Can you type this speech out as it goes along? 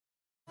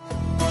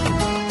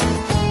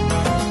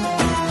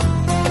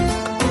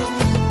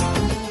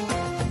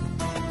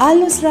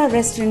Al-Nusra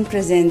Restaurant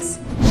presents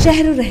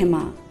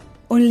Shehr-ur-Rehma,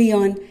 only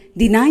on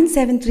the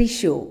 973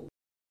 show.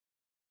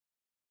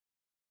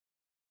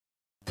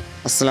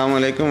 അസ്സലാമു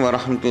അലൈക്കും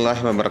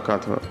വറഹ്മത്തുള്ളാഹി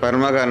വബറകാതുഹു.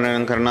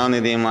 പരമകാരുണ്യനും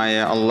കരുണാനിധിയുമായ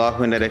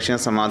അള്ളാഹുവിൻ്റെ രക്ഷയും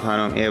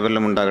സമാധാനവും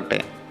ഏവരിലും ഉണ്ടാകട്ടെ.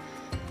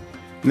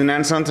 ദി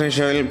 973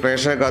 ഷോയിൽ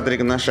പ്രേക്ഷകർ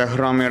കാത്തിരിക്കുന്ന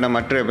ഷെഹ്ർ-റാമയുടെ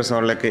മറ്റൊരു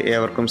എപ്പിസോഡിലേക്ക്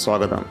ഏവർക്കും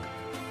സ്വാഗതം.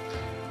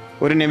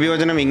 ഒരു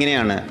നബിവചനം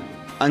ഇങ്ങനെയാണ്: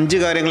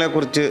 5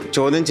 കാര്യങ്ങളെക്കുറിച്ച്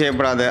ചോദ്യം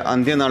ചെയ്യപ്പെടാതെ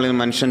അന്ത്യനാളിൽ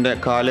മനുഷ്യൻ്റെ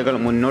കാലുകൾ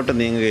മുന്നോട്ട്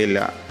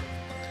നീങ്ങുകയില്ല.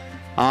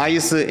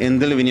 ആയുസ്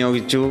എന്തിൽ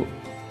വിനിയോഗിച്ചു,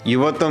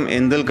 യുവത്വം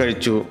എന്തിൽ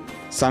കഴിച്ചു,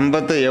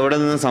 സമ്പത്ത് എവിടെ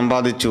നിന്ന്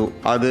സമ്പാദിച്ചു,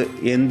 അത്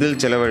എന്തിൽ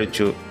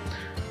ചെലവഴിച്ചു,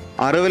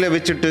 അറിവ്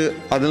ലഭിച്ചിട്ട്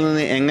അതിൽ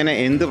നിന്ന് എങ്ങനെ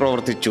എന്ത്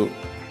പ്രവർത്തിച്ചു.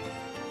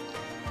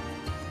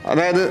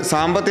 അതായത്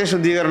സാമ്പത്തിക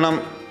ശുദ്ധീകരണം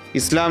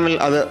ഇസ്ലാമിൽ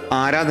അത്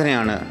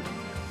ആരാധനയാണ്.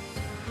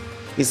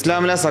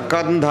 ഇസ്ലാമിലെ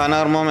സക്കാത്തും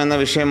ദാനധർമ്മവും എന്ന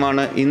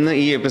വിഷയമാണ് ഇന്ന്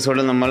ഈ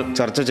എപ്പിസോഡിൽ നമ്മൾ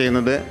ചർച്ച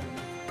ചെയ്യുന്നത്.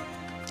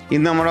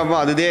 ഇന്ന്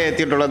നമ്മളൊപ്പം അതിഥിയായി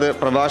എത്തിയിട്ടുള്ളത്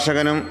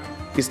പ്രഭാഷകനും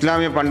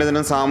ഇസ്ലാമിക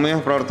പണ്ഡിതനും സാമൂഹ്യ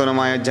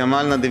പ്രവർത്തനവുമായ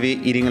ജമാൽ നദ്വി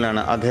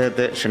ഇരിങ്ങലാണ്.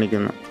 അദ്ദേഹത്തെ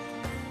ക്ഷണിക്കുന്നു.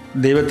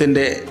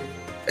 ദൈവത്തിൻ്റെ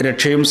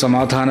രക്ഷയും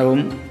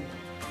സമാധാനവും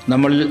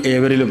നമ്മളിൽ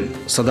ഏവരിലും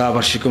സദാ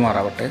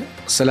വർഷിക്കുമാറാവട്ടെ.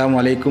 അസ്സലാമു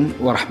അലൈക്കും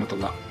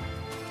വറഹ്മത്തുള്ളാഹി.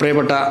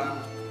 പ്രിയപ്പെട്ട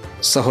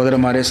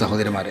സഹോദരന്മാരെ,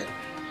 സഹോദരിമാരെ,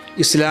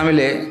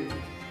 ഇസ്ലാമിലെ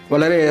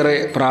വളരെയേറെ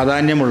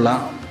പ്രാധാന്യമുള്ള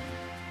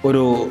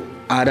ഒരു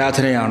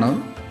ആരാധനയാണ്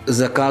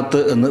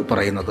സക്കാത്ത് എന്ന്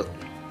പറയുന്നത്.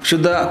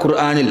 വിശുദ്ധ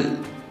ഖുർആനിൽ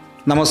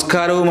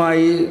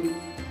നമസ്കാരവുമായി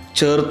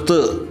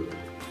ചേർത്ത്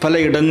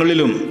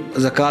പലയിടങ്ങളിലും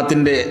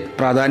സക്കാത്തിൻ്റെ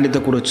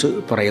പ്രാധാന്യത്തെക്കുറിച്ച്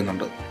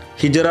പറയുന്നുണ്ട്.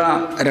 ഹിജ്റ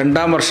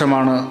 2-ാം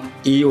വർഷമാണ്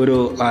ഈ ഒരു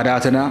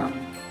ആരാധന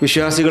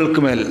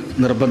വിശ്വാസികൾക്ക് മേൽ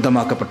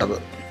നിർബന്ധമാക്കപ്പെട്ടത്.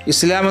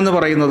 ഇസ്ലാം എന്ന്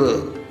പറയുന്നത്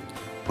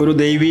ഒരു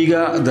ദൈവിക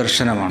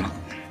ദർശനമാണ്.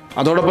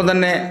 അതോടൊപ്പം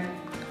തന്നെ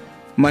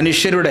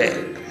മനുഷ്യരുടെ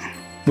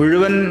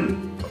മുഴുവൻ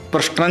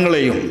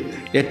പ്രശ്നങ്ങളെയും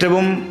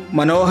ഏറ്റവും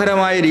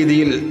മനോഹരമായ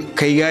രീതിയിൽ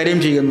കൈകാര്യം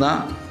ചെയ്യുന്ന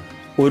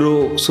ഒരു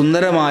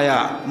സുന്ദരമായ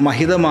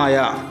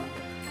മഹിതമായ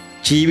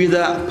ജീവിത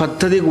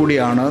പദ്ധതി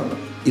കൂടിയാണ്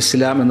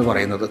ഇസ്ലാം എന്ന്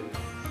പറയുന്നത്.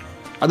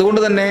 അതുകൊണ്ട്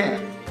തന്നെ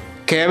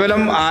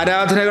കേവലം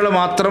ആരാധനകൾ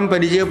മാത്രം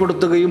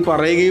പരിചയപ്പെടുത്തുകയും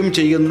പറയുകയും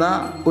ചെയ്യുന്ന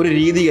ഒരു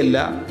രീതിയല്ല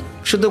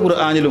വിശുദ്ധ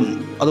ഖുർആനിലും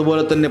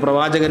അതുപോലെ തന്നെ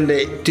പ്രവാചകൻ്റെ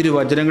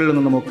തിരുവചനങ്ങളിൽ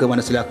നിന്ന് നമുക്ക്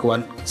മനസ്സിലാക്കുവാൻ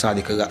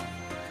സാധിക്കുക.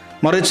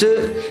 മറിച്ച്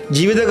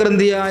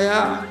ജീവിതഗ്രന്ഥിയായ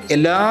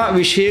എല്ലാ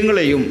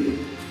വിഷയങ്ങളെയും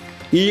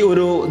ഈ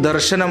ഒരു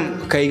ദർശനം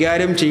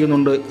കൈകാര്യം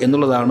ചെയ്യുന്നുണ്ട്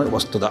എന്നുള്ളതാണ്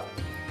വസ്തുത.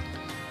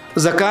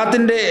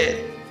 സക്കാത്തിൻ്റെ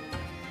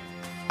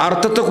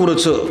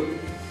അർത്ഥത്തെക്കുറിച്ച്,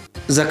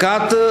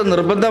 സക്കാത്ത്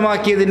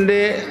നിർബന്ധമാക്കിയതിൻ്റെ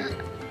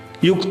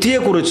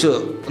യുക്തിയെക്കുറിച്ച്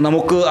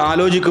നമുക്ക്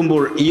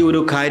ആലോചിക്കുമ്പോൾ ഈ ഒരു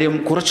കാര്യം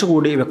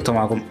കുറച്ചുകൂടി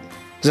വ്യക്തമാകും.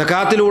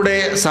 സക്കാത്തിലൂടെ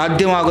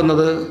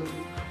സാധ്യമാകുന്നത്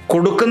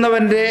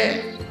കൊടുക്കുന്നവൻ്റെ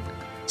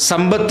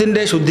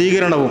സമ്പത്തിൻ്റെ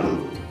ശുദ്ധീകരണവും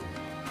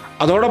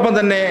അതോടൊപ്പം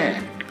തന്നെ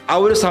ആ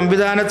ഒരു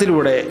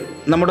സംവിധാനത്തിലൂടെ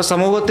നമ്മുടെ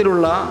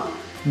സമൂഹത്തിലുള്ള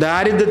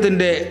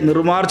ദാരിദ്ര്യത്തിൻ്റെ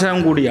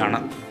നിർമ്മാർജ്ജനം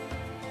കൂടിയാണ്.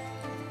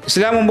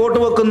 ഇസ്ലാം മുമ്പോട്ട്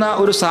വെക്കുന്ന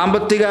ഒരു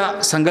സാമ്പത്തിക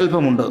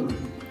സങ്കല്പമുണ്ട്.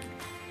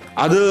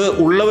 അത്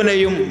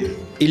ഉള്ളവനെയും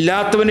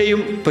ഇല്ലാത്തവനെയും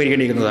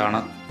പരിഗണിക്കുന്നതാണ്.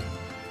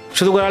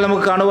 വിശുദ്ധ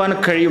നമുക്ക് കാണുവാൻ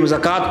കഴിയും.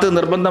 സക്കാത്ത്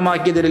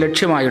നിർബന്ധമാക്കിയതിന്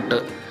ലക്ഷ്യമായിട്ട്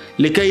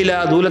ലിക്കയില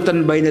ദൂലത്തൻ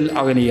ബൈനൽ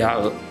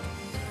അഗ്നിയാവ്,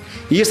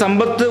 ഈ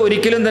സമ്പത്ത്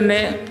ഒരിക്കലും തന്നെ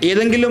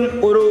ഏതെങ്കിലും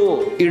ഒരു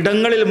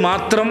ഇടങ്ങളിൽ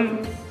മാത്രം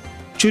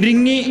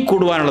ചുരുങ്ങി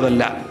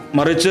കൂടുവാനുള്ളതല്ല,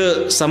 മറിച്ച്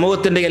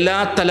സമൂഹത്തിൻ്റെ എല്ലാ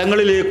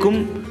തലങ്ങളിലേക്കും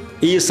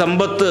ഈ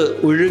സമ്പത്ത്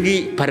ഒഴുകി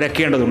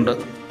പരക്കേണ്ടതുണ്ട്.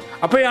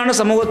 അപ്പോഴാണ്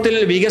സമൂഹത്തിൽ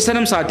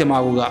വികസനം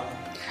സാധ്യമാകുക.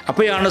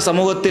 അപ്പോഴാണ്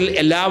സമൂഹത്തിൽ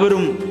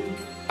എല്ലാവരും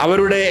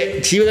അവരുടെ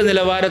ജീവിത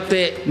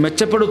നിലവാരത്തെ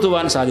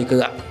മെച്ചപ്പെടുത്തുവാൻ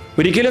സാധിക്കുക.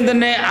 ഒരിക്കലും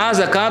തന്നെ ആ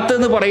സക്കാത്ത്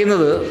എന്ന്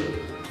പറയുന്നത്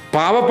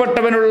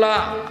പാവപ്പെട്ടവനുള്ള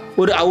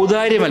ഒരു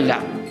ഔദാര്യമല്ല,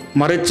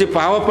 മറിച്ച്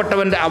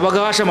പാവപ്പെട്ടവൻ്റെ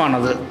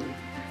അവകാശമാണത്.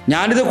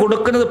 ഞാനിത്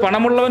കൊടുക്കുന്നത്,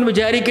 പണമുള്ളവൻ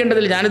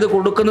വിചാരിക്കേണ്ടതില്ല ഞാനിത്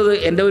കൊടുക്കുന്നത്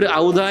എൻ്റെ ഒരു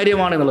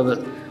ഔദാര്യമാണ് എന്നുള്ളത്,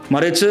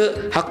 മറിച്ച്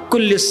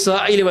ഹക്കുൽ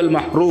ലിസ്സായിലി വൽ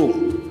മഹ്റൂം,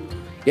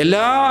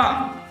 എല്ലാ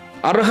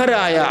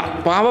അർഹരായ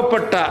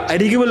പാവപ്പെട്ട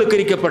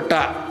അരികുവൽക്കരിക്കപ്പെട്ട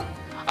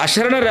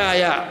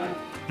അശരണരായ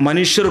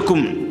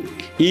മനുഷ്യർക്കും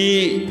ഈ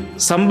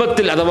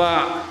സമ്പത്തിൽ അഥവാ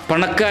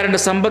പണക്കാരൻ്റെ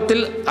സമ്പത്തിൽ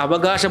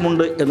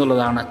അവകാശമുണ്ട്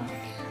എന്നുള്ളതാണ്.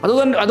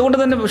 അതുകൊണ്ട്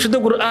തന്നെ വിശുദ്ധ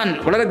ഖുർആൻ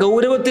വളരെ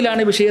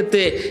ഗൗരവത്തിലാണ് ഈ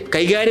വിഷയത്തെ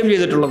കൈകാര്യം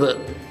ചെയ്തിട്ടുള്ളത്.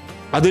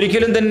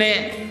 അതൊരിക്കലും തന്നെ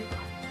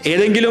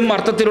ഏതെങ്കിലും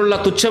അർത്ഥത്തിലുള്ള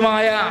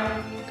തുച്ഛമായ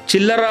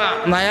ചില്ലറ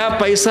നയാ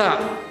പൈസ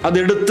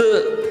അതെടുത്ത്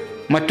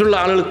മറ്റുള്ള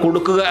ആളുകൾ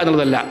കൊടുക്കുക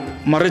എന്നുള്ളതല്ല,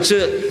 മറിച്ച്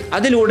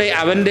അതിലൂടെ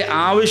അവൻ്റെ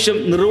ആവശ്യം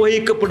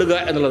നിർവഹിക്കപ്പെടുക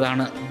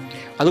എന്നുള്ളതാണ്.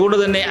 അതുകൊണ്ട്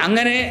തന്നെ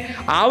അങ്ങനെ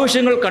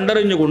ആവശ്യങ്ങൾ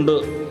കണ്ടറിഞ്ഞുകൊണ്ട്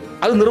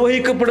അത്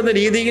നിർവഹിക്കപ്പെടുന്ന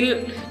രീതിയിൽ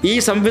ഈ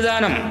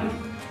സംവിധാനം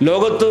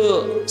ലോകത്ത്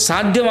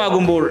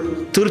സാധ്യമാകുമ്പോൾ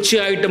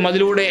തീർച്ചയായിട്ടും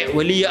അതിലൂടെ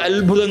വലിയ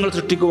അത്ഭുതങ്ങൾ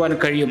സൃഷ്ടിക്കുവാൻ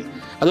കഴിയും.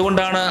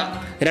 അതുകൊണ്ടാണ്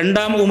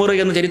 2-ാം ഉമർ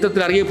എന്ന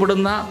ചരിത്രത്തിൽ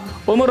അറിയപ്പെടുന്ന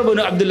ഉമർ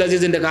ബിൻ അബ്ദുൽ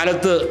അസീസിൻ്റെ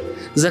കാലത്ത്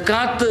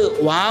സക്കാത്ത്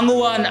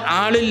വാങ്ങുവാൻ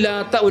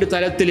ആളില്ലാത്ത ഒരു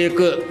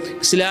തലത്തിലേക്ക്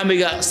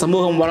ഇസ്ലാമിക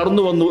സമൂഹം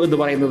വളർന്നു വന്നു എന്ന്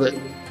പറയുന്നത്.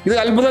 ഇത്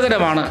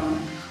അത്ഭുതകരമാണ്.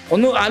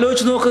 ഒന്ന്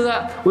ആലോചിച്ച് നോക്കുക.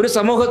 ഒരു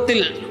സമൂഹത്തിൽ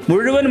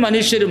മുഴുവൻ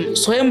മനുഷ്യരും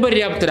സ്വയം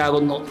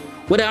പര്യാപ്തരാകുന്നു.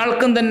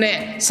 ഒരാൾക്കും തന്നെ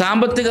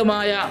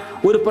സാമ്പത്തികമായ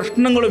ഒരു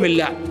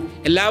പ്രശ്നങ്ങളുമില്ല.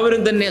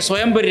 എല്ലാവരും തന്നെ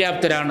സ്വയം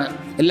പര്യാപ്തരാണ്.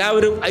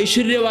 എല്ലാവരും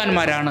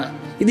ഐശ്വര്യവാന്മാരാണ്.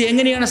 ഇത്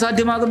എങ്ങനെയാണ്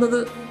സാധ്യമാകുന്നത്?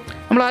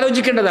 നമ്മൾ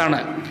ആലോചിക്കേണ്ടതാണ്.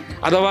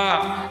 അഥവാ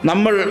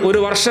നമ്മൾ ഒരു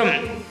വർഷം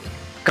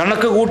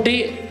കണക്ക് കൂട്ടി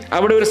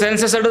അവിടെ ഒരു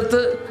സെൻസസ്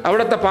എടുത്ത്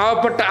അവിടുത്തെ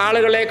പാവപ്പെട്ട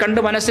ആളുകളെ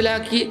കണ്ട്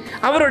മനസ്സിലാക്കി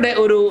അവരുടെ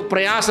ഒരു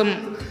പ്രയാസം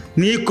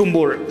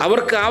നീക്കുമ്പോൾ,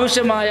 അവർക്ക്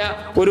ആവശ്യമായ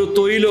ഒരു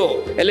തൊഴിലോ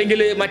അല്ലെങ്കിൽ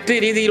മറ്റ്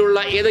രീതിയിലുള്ള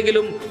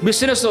ഏതെങ്കിലും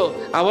ബിസിനസ്സോ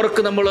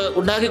അവർക്ക് നമ്മൾ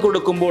ഉണ്ടാക്കി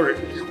കൊടുക്കുമ്പോൾ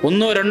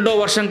 1-2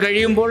 വർഷം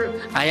കഴിയുമ്പോൾ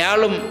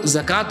അയാളും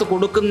സക്കാത്ത്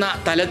കൊടുക്കുന്ന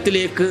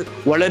തലത്തിലേക്ക്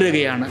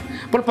വളരുകയാണ്.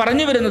 അപ്പോൾ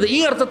പറഞ്ഞു വരുന്നത് ഈ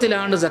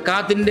അർത്ഥത്തിലാണ്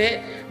സക്കാത്തിൻ്റെ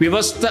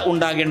വ്യവസ്ഥ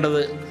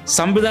ഉണ്ടാകേണ്ടത്,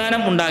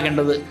 സംവിധാനം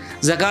ഉണ്ടാകേണ്ടത്.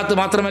 സക്കാത്ത്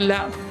മാത്രമല്ല,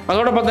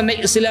 അതോടൊപ്പം തന്നെ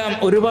ഇസ്ലാം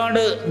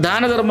ഒരുപാട്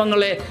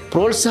ദാനധർമ്മങ്ങളെ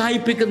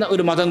പ്രോത്സാഹിപ്പിക്കുന്ന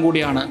ഒരു മതം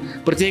കൂടിയാണ്.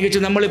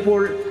 പ്രത്യേകിച്ച്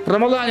നമ്മളിപ്പോൾ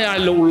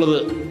റമദാനാണല്ലോ ഉള്ളത്.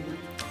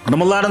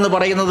 റമദാൻ എന്ന്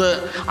പറയുന്നത്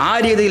ആ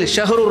രീതിയിൽ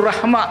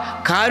ഷെഹ്റുർ-റഹ്മ,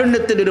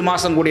 കാരുണ്യത്തിൻ്റെ ഒരു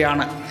മാസം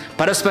കൂടിയാണ്.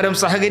 പരസ്പരം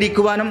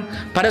സഹകരിക്കുവാനും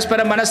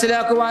പരസ്പരം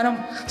മനസ്സിലാക്കുവാനും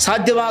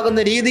സാധ്യമാകുന്ന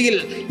രീതിയിൽ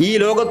ഈ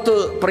ലോകത്ത്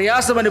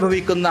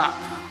പ്രയാസമനുഭവിക്കുന്ന,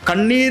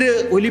 കണ്ണീര്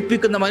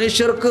ഒലിപ്പിക്കുന്ന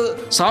മനുഷ്യർക്ക്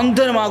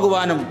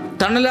സാന്ത്വനമാകുവാനും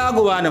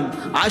തണലാകുവാനും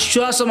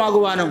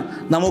ആശ്വാസമാകുവാനും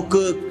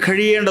നമുക്ക്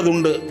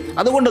കഴിയേണ്ടതുണ്ട്.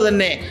 അതുകൊണ്ട്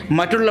തന്നെ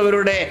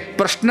മറ്റുള്ളവരുടെ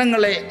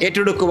പ്രശ്നങ്ങളെ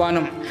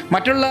ഏറ്റെടുക്കുവാനും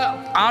മറ്റുള്ള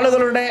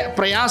ആളുകളുടെ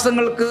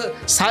പ്രയാസങ്ങൾക്ക്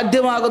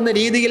സാധ്യമാകുന്ന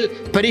രീതിയിൽ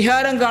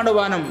പരിഹാരം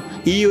കാണുവാനും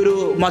ഈ ഒരു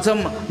മതം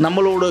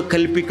നമ്മളോട്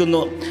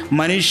കൽപ്പിക്കുന്നു.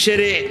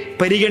 മനുഷ്യരെ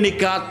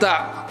പരിഗണിക്കാത്ത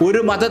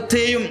ഒരു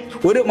മതത്തെയും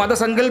ഒരു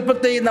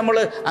മതസങ്കല്പത്തെയും നമ്മൾ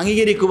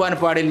അംഗീകരിക്കുവാൻ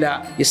പാടില്ല.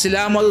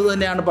 ഇസ്ലാം അത്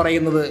തന്നെയാണ്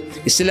പറയുന്നത്.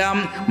 ഇസ്ലാം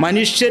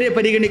മനുഷ്യരെ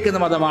പരിഗണിക്കുന്ന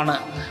മതമാണ്.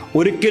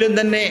 ഒരിക്കലും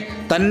തന്നെ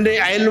തൻ്റെ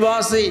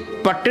അയൽവാസി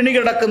പട്ടിണി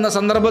കിടക്കുന്ന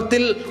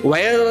സന്ദർഭത്തിൽ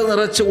വയറ്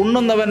നിറച്ച്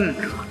ഉണ്ണുന്നവൻ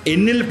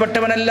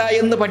എന്നിൽപ്പെട്ടവനല്ല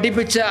എന്ന്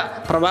പഠിപ്പിച്ച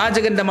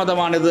പ്രവാചകൻ്റെ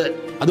മതമാണിത്.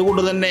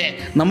 അതുകൊണ്ട് തന്നെ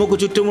നമുക്ക്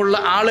ചുറ്റുമുള്ള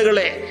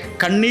ആളുകളെ,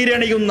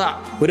 കണ്ണീരണിയുന്ന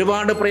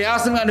ഒരുപാട്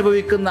പ്രയാസങ്ങൾ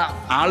അനുഭവിക്കുന്ന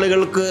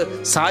ആളുകൾക്ക്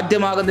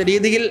സാധ്യമാകുന്ന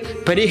രീതിയിൽ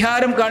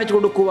പരിഹാരം കാണിച്ചു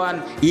കൊടുക്കുവാൻ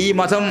ഈ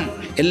മതം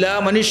എല്ലാ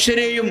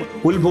മനുഷ്യരെയും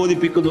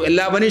ഉത്ബോധിപ്പിക്കുന്നു,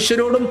 എല്ലാ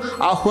മനുഷ്യരോടും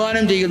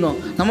ആഹ്വാനം ചെയ്യുന്നു.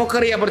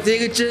 നമുക്കറിയാം,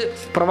 പ്രത്യേകിച്ച്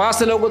പ്രവാസ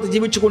ലോകത്ത്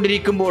ജീവിച്ചു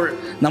കൊണ്ടിരിക്കുമ്പോൾ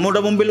നമ്മുടെ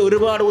മുമ്പിൽ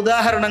ഒരുപാട്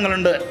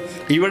ഉദാഹരണങ്ങളുണ്ട്.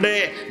 ഇവിടെ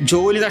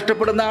ജോലി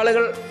നഷ്ടപ്പെടുന്ന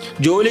ആളുകൾ,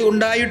 ജോലി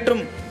ഉണ്ടായിട്ടും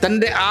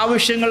തൻ്റെ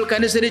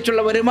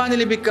ആവശ്യങ്ങൾക്കനുസരിച്ചുള്ള വരുമാനം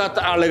ലഭിക്കാത്ത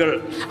ആളുകൾ,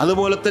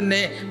 അതുപോലെ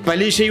തന്നെ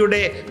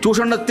പലിശയുടെ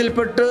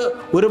ചൂഷണത്തിൽപ്പെട്ട്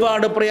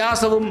ഒരുപാട്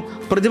പ്രയാസവും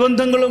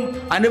പ്രതിബന്ധങ്ങളും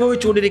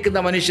അനുഭവിച്ചുകൊണ്ടിരിക്കുന്ന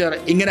മനുഷ്യർ,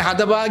 ഇങ്ങനെ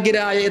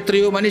ഹതഭാഗ്യരായ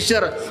എത്രയോ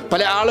മനുഷ്യർ.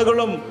 പല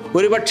ആളുകളും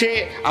ഒരുപക്ഷെ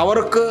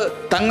അവർക്ക്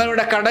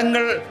തങ്ങളുടെ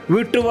കടങ്ങൾ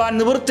വീട്ടുവാൻ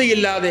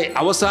നിവൃത്തിയില്ലാതെ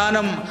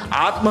അവസാനം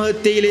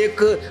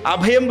ആത്മഹത്യയിലേക്ക്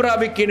അഭയം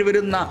പ്രാപിക്കേണ്ടി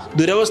വരുന്ന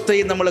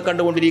ദുരവസ്ഥയും നമ്മൾ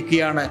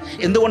കണ്ടുകൊണ്ടിരിക്കുകയാണ്.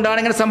 എന്തുകൊണ്ടാണ്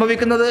ഇങ്ങനെ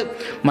സംഭവിക്കുന്നത്?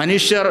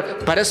 മനുഷ്യർ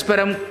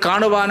പരസ്പരം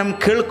കാണുവാനും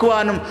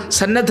കേൾക്കുവാനും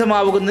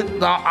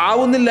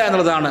ആവുന്നില്ല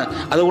എന്നുള്ളതാണ്.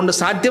 അതുകൊണ്ട്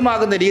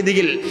സാധ്യമാകുന്ന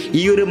രീതിയിൽ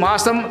ഈ ഒരു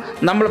മാസം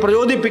നമ്മൾ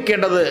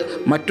പ്രചോദിപ്പിക്കേണ്ടത്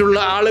മറ്റുള്ള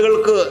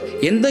ആളുകൾക്ക്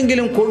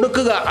എന്തെങ്കിലും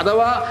കൊടുക്കുക,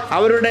 അഥവാ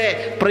അവരുടെ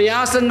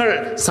പ്രയാസങ്ങൾ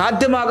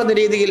സാധ്യമാകുന്ന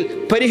രീതിയിൽ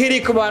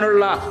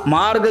പരിഹരിക്കുവാനുള്ള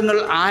മാർഗങ്ങൾ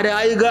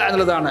ആരായുക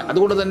എന്നുള്ളതാണ്.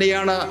 അതുകൊണ്ട്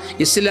തന്നെയാണ്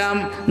ഇസ്ലാം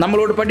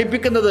നമ്മളോട്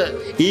പഠിപ്പിക്കുന്നത്,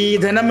 ഈ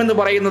ധനം എന്ന്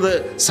പറയുന്നത്,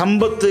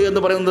 സമ്പത്ത്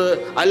എന്ന് പറയുന്നത്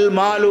അൽ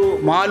മാലു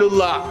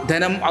മാലുള്ള,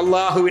 ധനം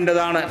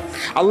അള്ളാഹുവിൻ്റെതാണ്.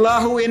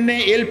 അള്ളാഹു എന്നെ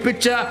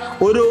ഏൽപ്പിച്ച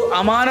ഒരു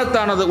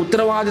അമാനത്താണത്,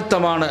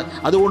 ഉത്തരവാദിത്തമാണ്.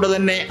 അതുകൊണ്ട്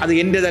തന്നെ അത്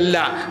എൻ്റെതല്ല,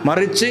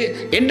 മറിച്ച്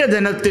എൻ്റെ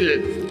ധനത്തിൽ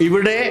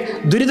ഇവിടെ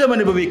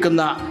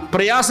ദുരിതമനുഭവിക്കുന്ന,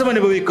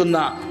 പ്രയാസമനുഭവിക്കുന്ന,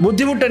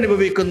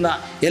 ബുദ്ധിമുട്ടനുഭവിക്കുന്ന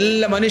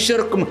എല്ലാ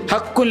മനുഷ്യർക്കും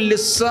ഹക്കുൻ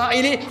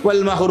ലിസ്സായിലി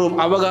വൽ മഹ്റൂം,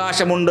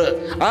 അവകാശമുണ്ട്.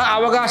 ആ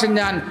അവകാശം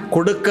ഞാൻ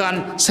കൊടുക്കാൻ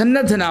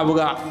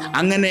സന്നദ്ധനാവുക.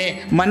 അങ്ങനെ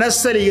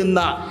മനസ്സലിയുന്ന,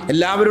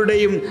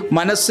 എല്ലാവരുടെയും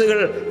മനസ്സുകൾ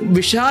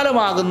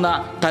വിശാലമാകുന്ന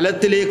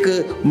തലത്തിലേക്ക്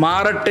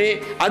മാറട്ടെ.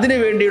 അതിനു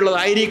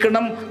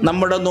വേണ്ടിയുള്ളതായിരിക്കണം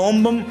നമ്മുടെ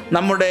നോമ്പും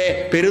നമ്മുടെ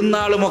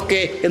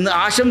പെരുന്നാളുമൊക്കെ എന്ന്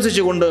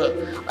ആശംസിച്ചുകൊണ്ട്,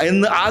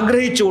 എന്ന്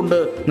ആഗ്രഹിച്ചുകൊണ്ട്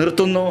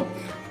നിർത്തുന്നു.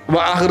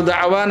 വആഖിറു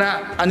ദഅവാന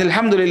അനിൽ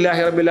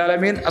ഹംദുലില്ലാഹി റബ്ബിൽ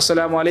ആലമീൻ.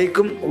 അസ്സലാമു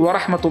അലൈക്കും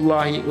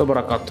വറഹ്മത്തുള്ളാഹി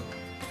വബറകാതുഹു.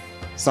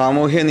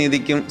 സാമൂഹ്യ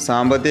നീതിക്കും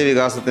സാമ്പത്തിക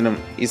വികാസത്തിനും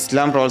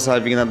ഇസ്ലാം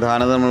പ്രോത്സാഹിപ്പിക്കുന്ന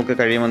ദാനധർമ്മങ്ങൾക്ക്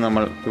കഴിയുമെന്ന്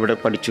നമ്മൾ ഇവിടെ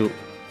പഠിച്ചു.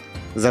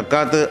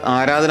 സക്കാത്ത്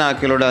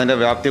ആരാധനാക്കിലൂടെ അതിൻ്റെ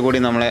വ്യാപ്തി കൂടി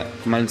നമ്മളെ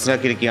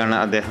മനസ്സിലാക്കിയിരിക്കുകയാണ്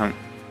അദ്ദേഹം.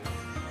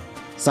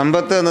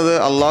 സമ്പത്ത് എന്നത്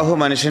അള്ളാഹു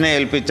മനുഷ്യനെ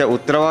ഏൽപ്പിച്ച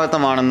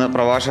ഉത്തരവാദിത്തമാണെന്ന്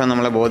പ്രഭാഷകൻ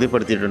നമ്മളെ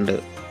ബോധ്യപ്പെടുത്തിയിട്ടുണ്ട്.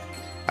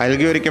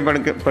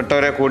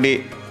 അൽഗീകരിക്കപ്പെട്ടവരെ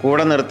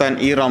കൂടെ നിർത്താൻ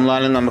ഈ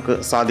റമദാനിൽ നമുക്ക്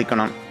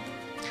സാധിക്കണം.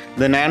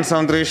 ദ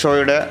 973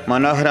 ഷോയുടെ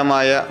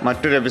മനോഹരമായ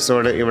മറ്റൊരു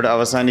എപ്പിസോഡ് ഇവിടെ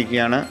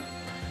അവസാനിക്കുകയാണ്.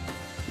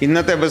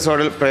 ഇന്നത്തെ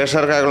എപ്പിസോഡിൽ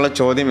പ്രേക്ഷകർക്കായുള്ള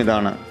ചോദ്യം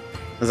ഇതാണ്: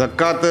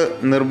 സക്കാത്ത്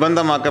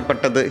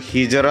നിർബന്ധമാക്കപ്പെട്ടത്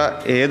ഹിജറ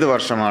ഏത്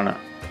വർഷമാണ്?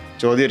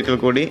 ചോദ്യം ഒരിക്കൽ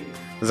കൂടി: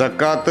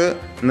 സക്കാത്ത്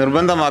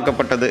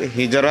നിർബന്ധമാക്കപ്പെട്ടത്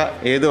ഹിജറ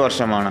ഏത്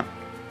വർഷമാണ്?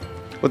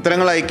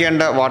 ഉത്തരങ്ങൾ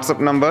അയക്കേണ്ട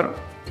വാട്സപ്പ് നമ്പർ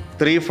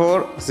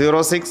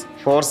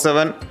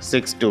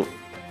 34064762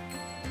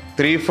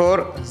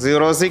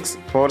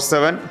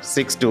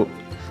 34064762.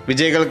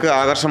 വിജയികൾക്ക്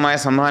ആകർഷമായ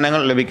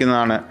സമ്മാനങ്ങൾ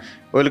ലഭിക്കുന്നതാണ്.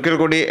 ഒരിക്കൽ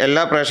കൂടി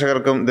എല്ലാ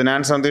പ്രേക്ഷകർക്കും ദ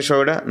 973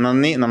 ഷോയുടെ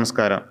നന്ദി,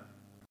 നമസ്കാരം.